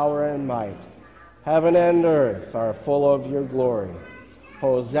of power and might. Heaven and earth are full of your glory.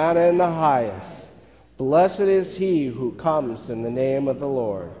 Hosanna in the highest. Blessed is he who comes in the name of the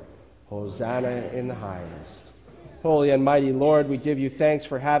Lord. Hosanna in the highest. Holy and mighty Lord, we give you thanks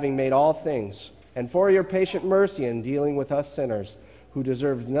for having made all things, and for your patient mercy in dealing with us sinners who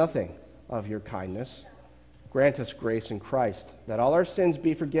deserved nothing of your kindness. Grant us grace in Christ, that all our sins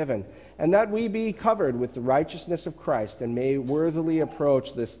be forgiven, and that we be covered with the righteousness of Christ, and may worthily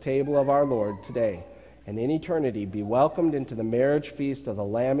approach this table of our Lord today, and in eternity be welcomed into the marriage feast of the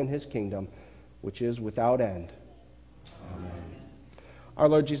Lamb in his kingdom, which is without end. Amen. Our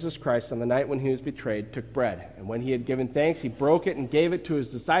Lord Jesus Christ, on the night when he was betrayed, took bread, and when he had given thanks, he broke it and gave it to his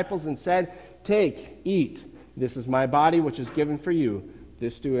disciples and said, Take, eat. This is my body, which is given for you.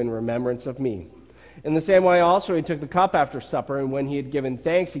 This do in remembrance of me. In the same way also he took the cup after supper, and when he had given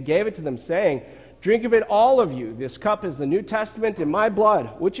thanks, he gave it to them, saying, Drink of it, all of you. This cup is the New Testament in my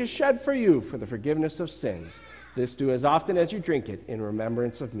blood, which is shed for you for the forgiveness of sins. This do as often as you drink it in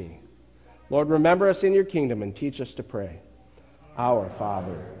remembrance of me. Lord, remember us in your kingdom and teach us to pray. Our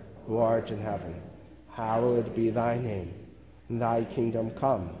Father, who art in heaven, hallowed be thy name. Thy kingdom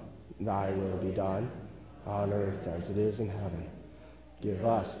come. Thy will be done, on earth as it is in heaven. Give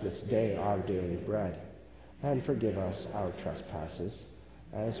us this day our daily bread, and forgive us our trespasses,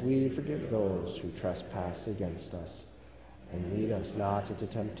 as we forgive those who trespass against us. And lead us not into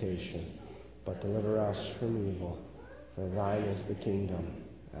temptation, but deliver us from evil. For thine is the kingdom,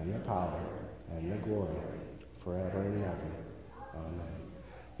 and the power, and the glory, forever and ever. Amen.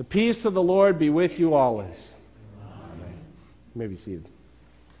 The peace of the Lord be with you always. Amen. You may be seated.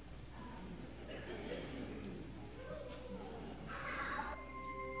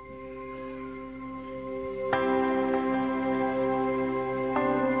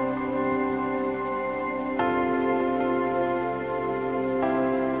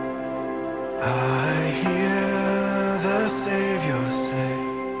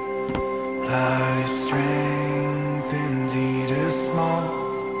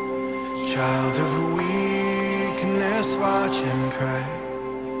 Of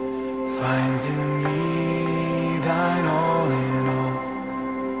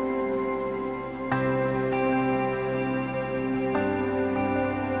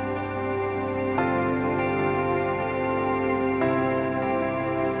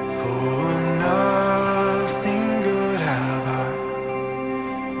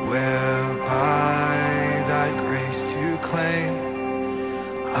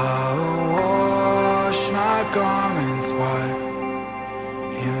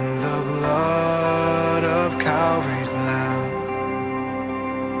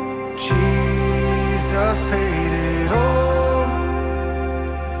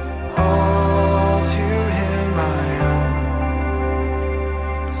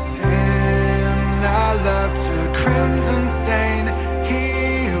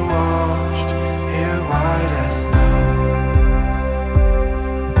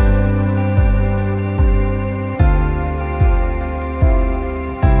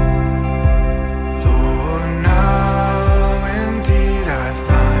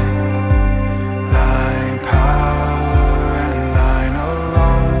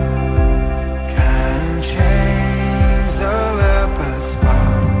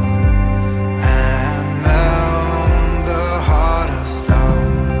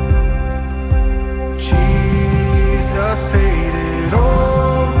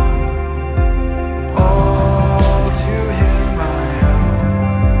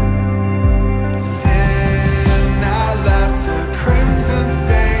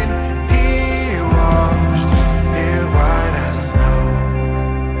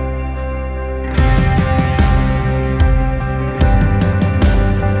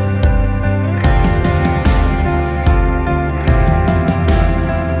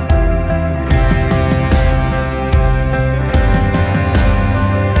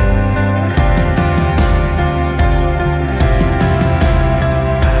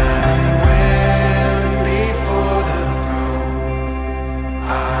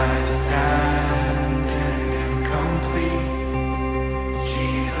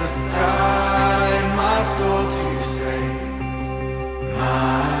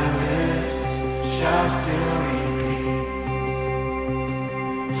still repeat.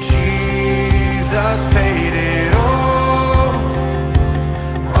 Jesus paid it all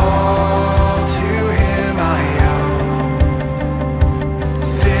to him I owe.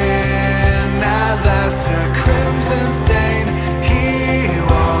 Sin had left a crimson stain, he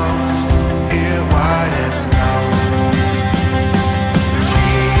washed it white as snow.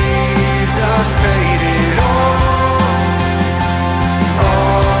 Jesus paid it all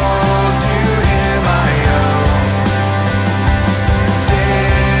to him I owe.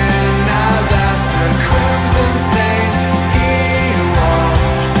 Sin had left a crimson stain, he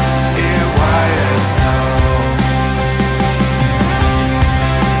washed it white as snow.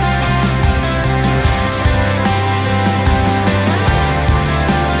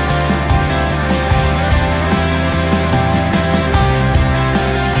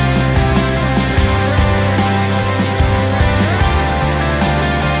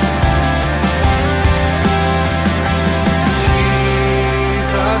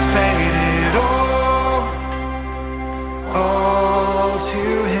 Jesus paid it all to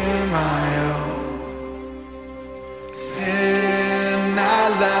him I owe. Sin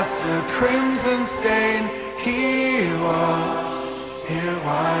had left a crimson stain, he washed it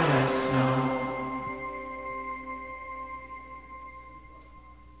white as snow.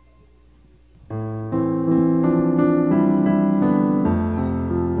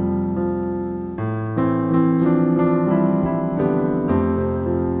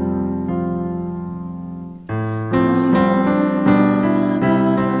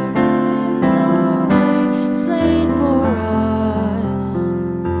 Slain for us,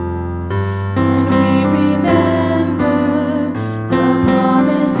 and we remember the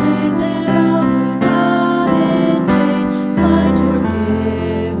promises made out to come in faith. Find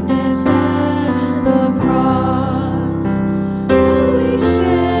forgiveness at the cross. Will we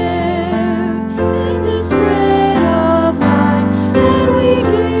share in this bread of life, and we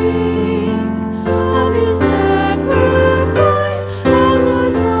drink of his sacrifice as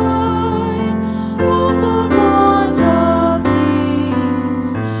a sign of the bonds of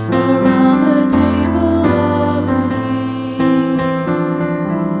peace around the table of the King.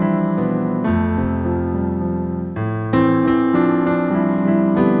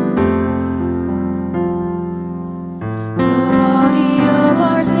 The body of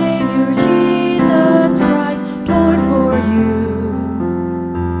our Savior Jesus Christ, torn for you.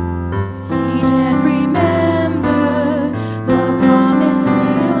 Each and remember the promise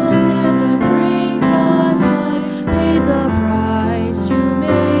made of him that brings us life, paid the price to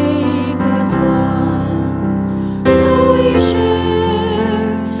make us one. So we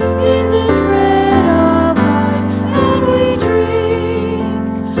share in this bread of life, and we drink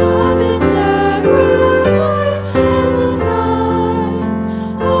of his sacrifice as a sign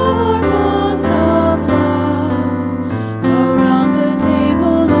of our bonds of love around the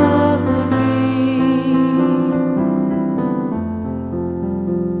table of the King.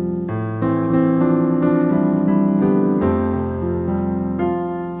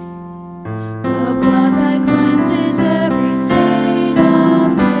 The blood that cleanses every stain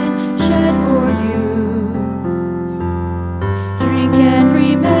of sin shed for you. Drink and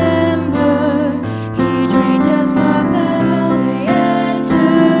remember, he drained his cup that all may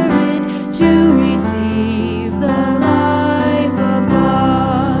enter in to receive the life of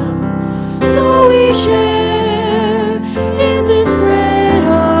God. So we share in this bread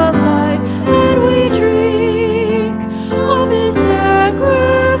of life, and we drink of his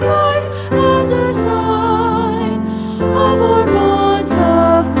sacrifice as a sign of our bonds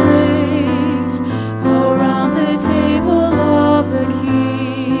of grace around the table of the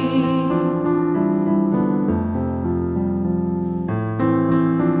King.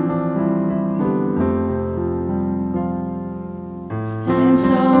 And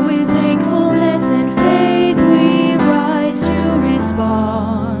so with thankfulness and faith we rise to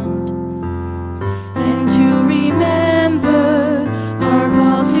respond, and to remember our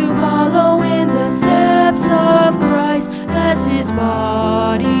call to follow in the steps of Christ as his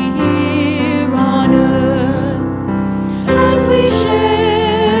body here on earth. As we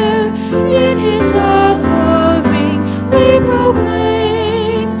share in his suffering, we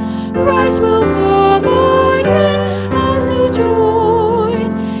proclaim Christ will come again as we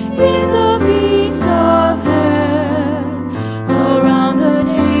join in the feast of heaven around the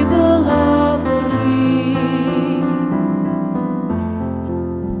table of the King.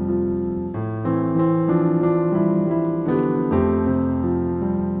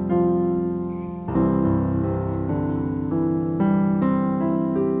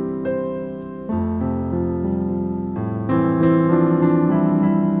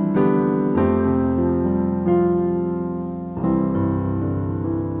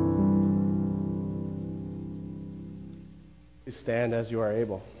 stand as you are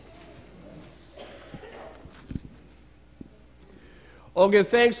able. Oh, give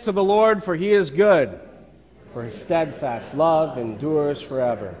thanks to the Lord, for he is good, for his steadfast love endures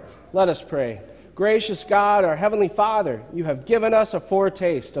forever. Let us pray. Gracious God, our heavenly Father, you have given us a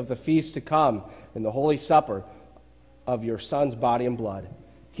foretaste of the feast to come in the Holy Supper of your Son's body and blood.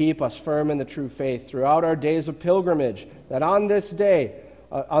 Keep us firm in the true faith throughout our days of pilgrimage, that on this day,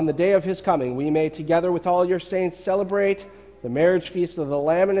 on the day of his coming, we may together with all your saints celebrate the marriage feast of the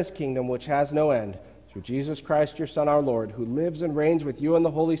Lamb and his kingdom, which has no end. Through Jesus Christ, your Son, our Lord, who lives and reigns with you in the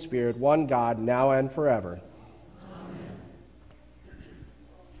Holy Spirit, one God, now and forever. Amen.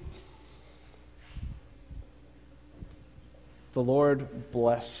 The Lord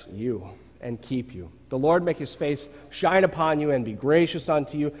bless you and keep you. The Lord make his face shine upon you and be gracious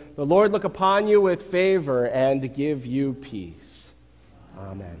unto you. The Lord look upon you with favor and give you peace.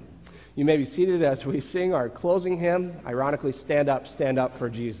 Amen. You may be seated as we sing our closing hymn, ironically, Stand Up for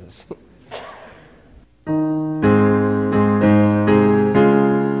Jesus.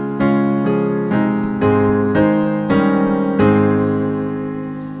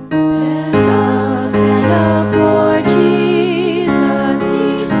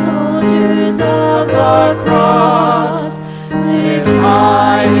 Cross, lift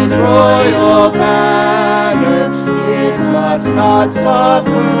high his royal banner, it must not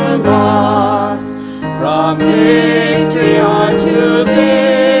suffer loss. From victory unto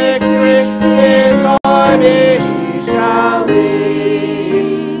victory, his army she shall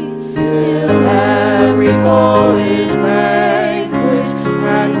lead, till every foe is vanquished,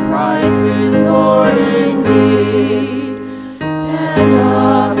 and Christ is Lord indeed.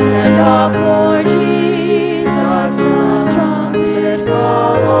 Stand up for Jesus, the trumpet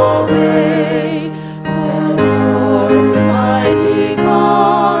call away. The Lord, mighty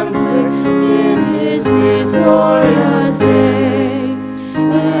conflict in his glorious day.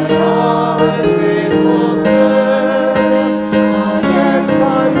 And all his faithful servants against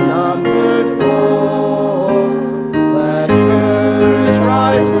unnumbered foes. Let courage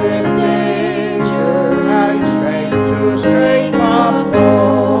rise with danger and strength to strength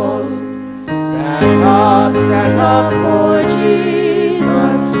oppose. Stand up for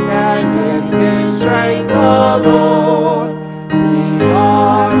Jesus, and in his strength alone. The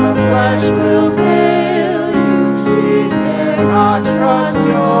arm of flesh will fail you, it dare not trust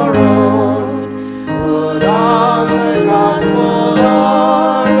your own. Put on the gospel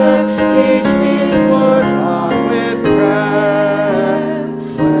armor, each piece work on with prayer.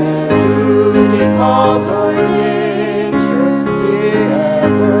 Where duty calls or danger, be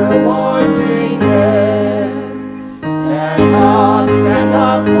ever wanting there. Stand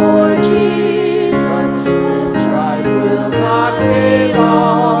up for Jesus, the strife will not be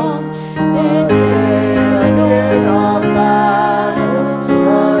long. This day of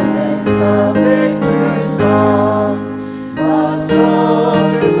battle, amidst the victor's song, the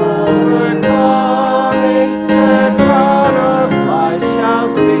soldiers overcoming, the crown of life shall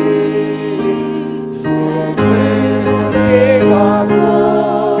see. And with the King of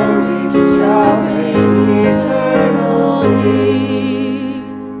glory shall reign eternally.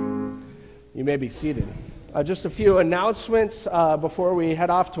 You may be seated. Just a few announcements before we head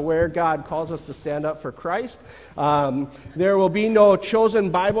off to where God calls us to stand up for Christ. There will be no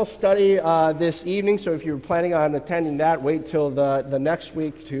chosen Bible study this evening, so if you're planning on attending that, wait till the next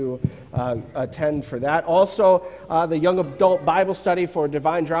week to attend for that. Also, the young adult Bible study for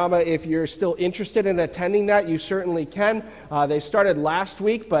Divine Drama, if you're still interested in attending that, you certainly can. They started last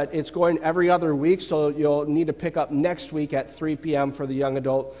week, but it's going every other week, so you'll need to pick up next week at 3 p.m. for the young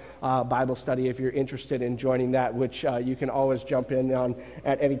adult Bible study if you're interested in joining that, which you can always jump in on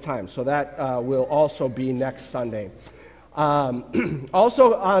at any time. So that will also be next Sunday.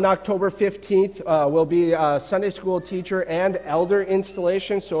 Also on October 15th will be a Sunday school teacher and elder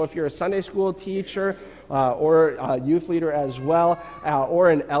installation. So if you're a Sunday school teacher or a youth leader as well,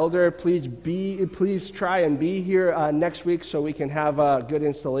 or an elder, please try and be here next week so we can have a good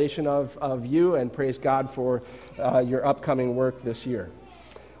installation of you, and praise God for your upcoming work this year.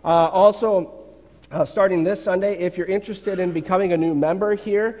 Also, starting this Sunday, if you're interested in becoming a new member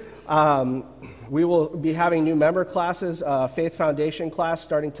here, we will be having new member classes, Faith Foundation class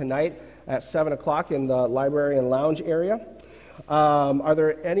starting tonight at 7 o'clock in the library and lounge area. Are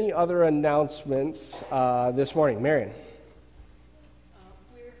there any other announcements this morning? Marion?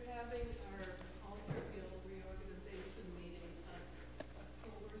 We're having our Altar Guild reorganization meeting on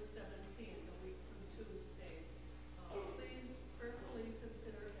October 17th, a week from Tuesday. Please prayerfully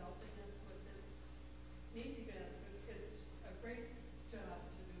consider helping us with this meeting. It's a great job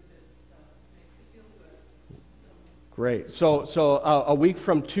to do this. Makes you feel good. So Great. So a week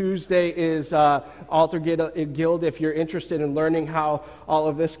from Tuesday is Altar Guild. If you're interested in learning how all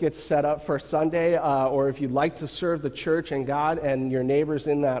of this gets set up for Sunday, or if you'd like to serve the church and God and your neighbors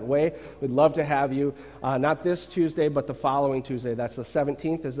in that way, we'd love to have you. Not this Tuesday, but the following Tuesday. That's the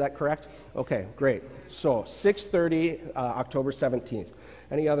 17th. Is that correct? Okay, great. So 6:30, October 17th.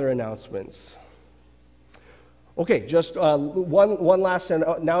 Any other announcements? Okay, just one last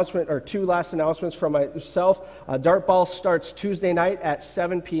announcement, or two last announcements from myself. Dart ball starts Tuesday night at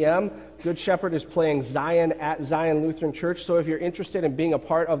 7 p.m. Good Shepherd is playing Zion at Zion Lutheran Church. So if you're interested in being a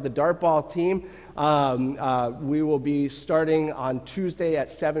part of the dart ball team, we will be starting on Tuesday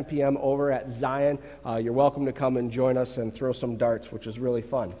at 7 p.m. over at Zion. You're welcome to come and join us and throw some darts, which is really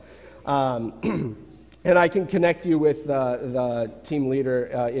fun. And I can connect you with the team leader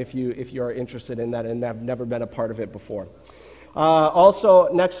if you are interested in that and have never been a part of it before. Also,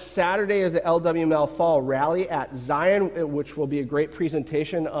 next Saturday is the LWML Fall Rally at Zion, which will be a great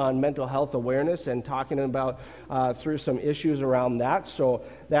presentation on mental health awareness and talking about through some issues around that. So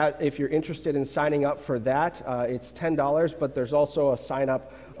that, if you're interested in signing up for that, it's $10, but there's also a sign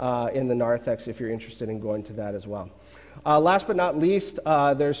up in the narthex if you're interested in going to that as well. Last but not least,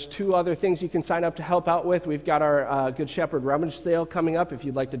 there's two other things you can sign up to help out with. We've got our Good Shepherd Rummage Sale coming up if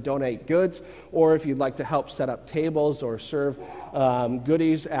you'd like to donate goods, or if you'd like to help set up tables or serve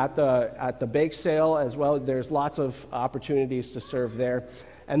goodies at the bake sale as well. There's lots of opportunities to serve there.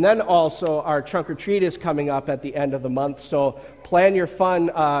 And then also our trunk or treat is coming up at the end of the month, so plan your fun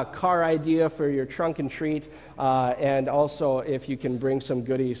car idea for your trunk and treat, and also if you can bring some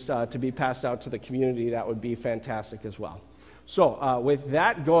goodies to be passed out to the community, that would be fantastic as well. So with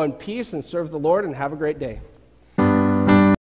that, go in peace and serve the Lord and have a great day.